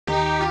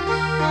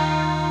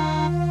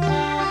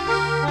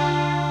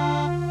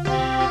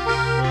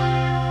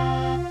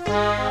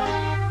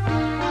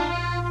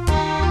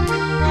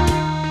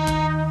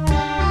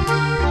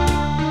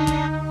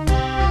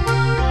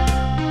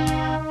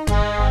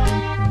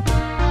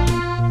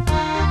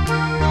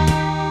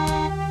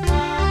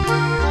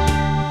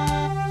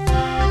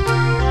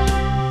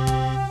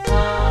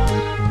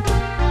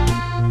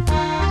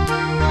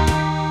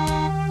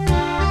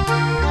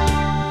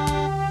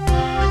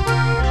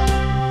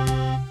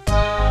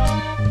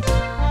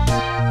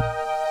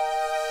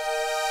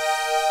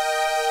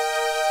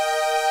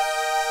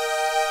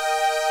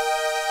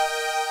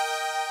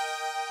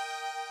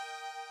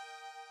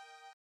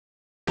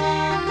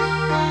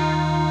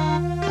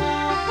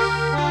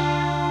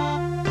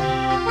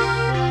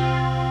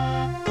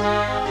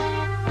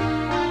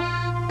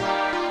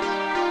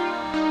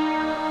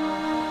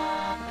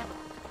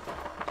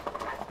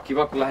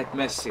Kiva kun lähdet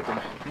messiin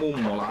tuonne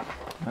mummolaan.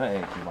 No ei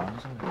kiva,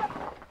 se on.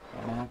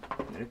 Nehän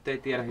nyt ei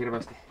tiedä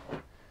hirveästi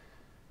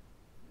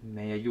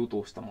meidän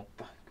jutusta,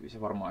 mutta kyllä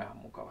se varmaan ihan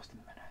mukavasti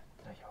menee.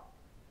 No joo.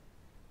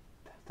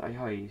 Tää on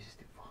ihan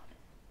iisisti vaan.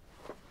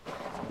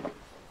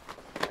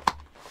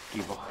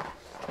 Kiva.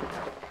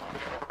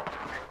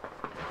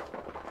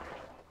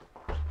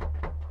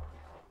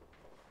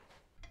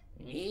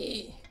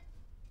 Niin.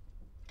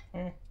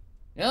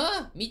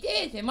 No,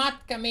 miten se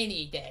matka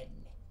meni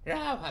tänne?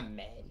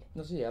 Rauhanmäelle.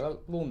 No siellä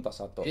lunta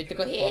satoi.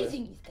 Tulitteko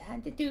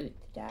Helsingistähän te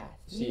tyytte taas?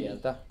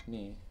 Sieltä,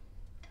 niin.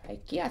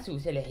 Kaikki asuu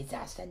siellä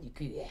Hesassa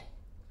nykyään.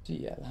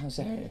 Siellähän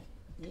se Niin.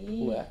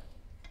 tulee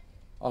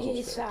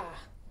asustella. Hesa.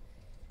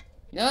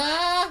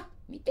 No,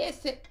 miten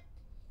se...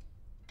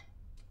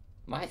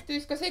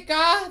 Maistuisiko se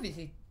kahvi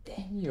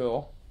sitten?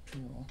 Joo.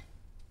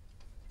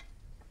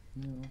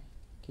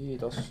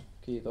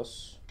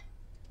 Kiitos.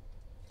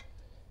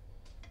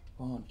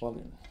 Vaan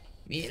paljon.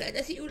 Mie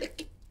laitan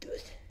sinullekin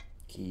tuossa.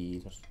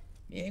 Kiitos.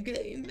 Mie en kyllä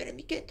ymmärrä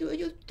mikä tuo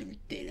juttu nyt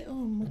teillä on,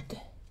 mutta...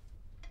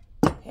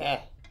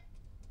 Häh?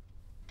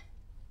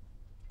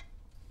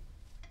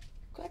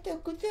 Kato,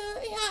 kun tää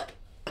on ihan...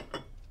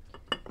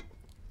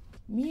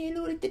 Mie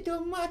luulin, että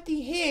tuo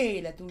Matti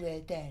Heillä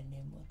tulee tänne,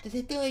 mutta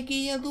se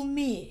toikin jonkun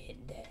miehen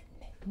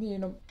tänne.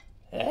 Niin no,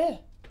 Häh?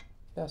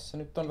 tässä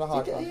nyt on vähän Se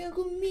aikaa toi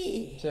jonkun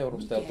miehen.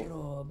 seurusteltu. Mikä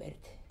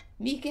Robert?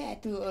 Mikä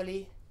tuo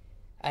oli?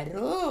 Ai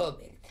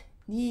Robert.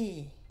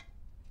 Niin.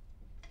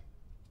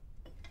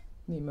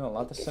 Niin me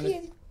ollaan tässä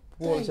Siellä- nyt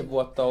puolisen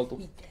vuotta oltu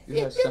Mitä?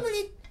 yhdessä.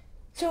 Semmonen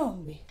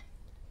zombi.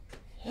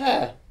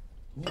 Häh?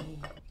 Niin.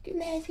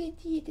 Kyllähän sä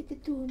tiedät, että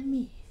tuo on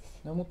mies.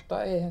 No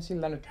mutta eihän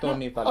sillä nyt ole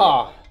niin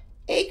väliä.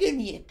 Eikö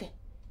niin, että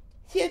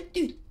se on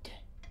tyttö?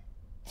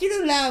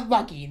 Sinulla on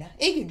vakina,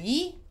 eikö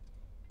niin?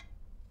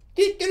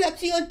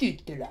 Tyttölapsi on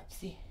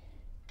tyttölapsi.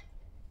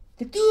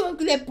 Ja tuo on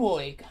kyllä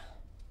poika.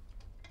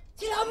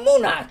 Sillä on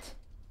munat.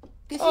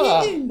 Eikö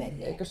sinä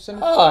ymmärrä? Eikö se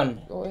nyt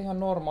On. ole ihan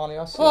normaali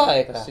asia, Poika.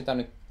 että sitä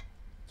nyt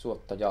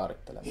suotta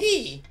jaarittelemaan?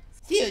 Niin,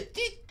 se on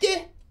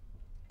tyttö.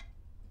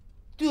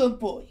 Tuo on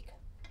poika.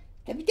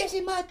 Ja mitä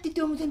se Matti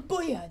tuommoisen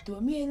pojan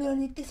tuo?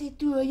 Mieluin, että se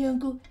tuo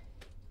jonkun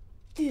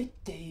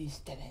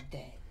tyttöystävän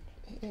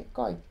tänne.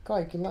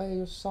 Kaikilla ei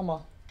ole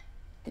sama,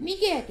 Ja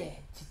mikä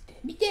teet sitten?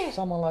 Mitä?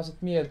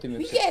 samanlaiset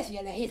mieltymykset. Mitä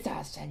siellä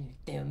Hesassa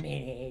nyt on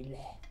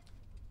meneillään?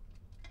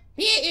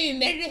 Mie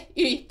ymmärrä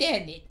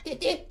yhtään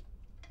tätä.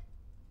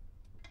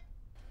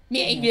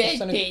 Mie en Eihän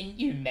tässä kyllä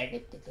ymmärrä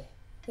tätä.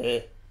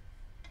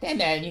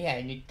 Tämä on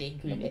ihan nyt No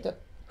kyllä mitä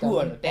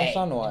huono tää päivä. on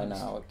sanoa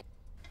enää oikein?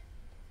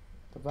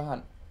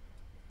 Vähän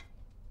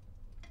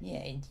Mie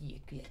en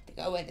tiedä kyllä, että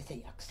kauan tässä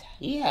jaksaa.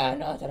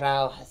 Ihan oot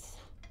rauhassa.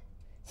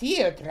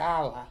 Sinä oot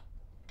rauha.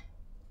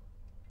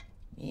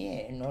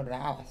 Mie en oo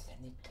rauhassa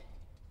nyt.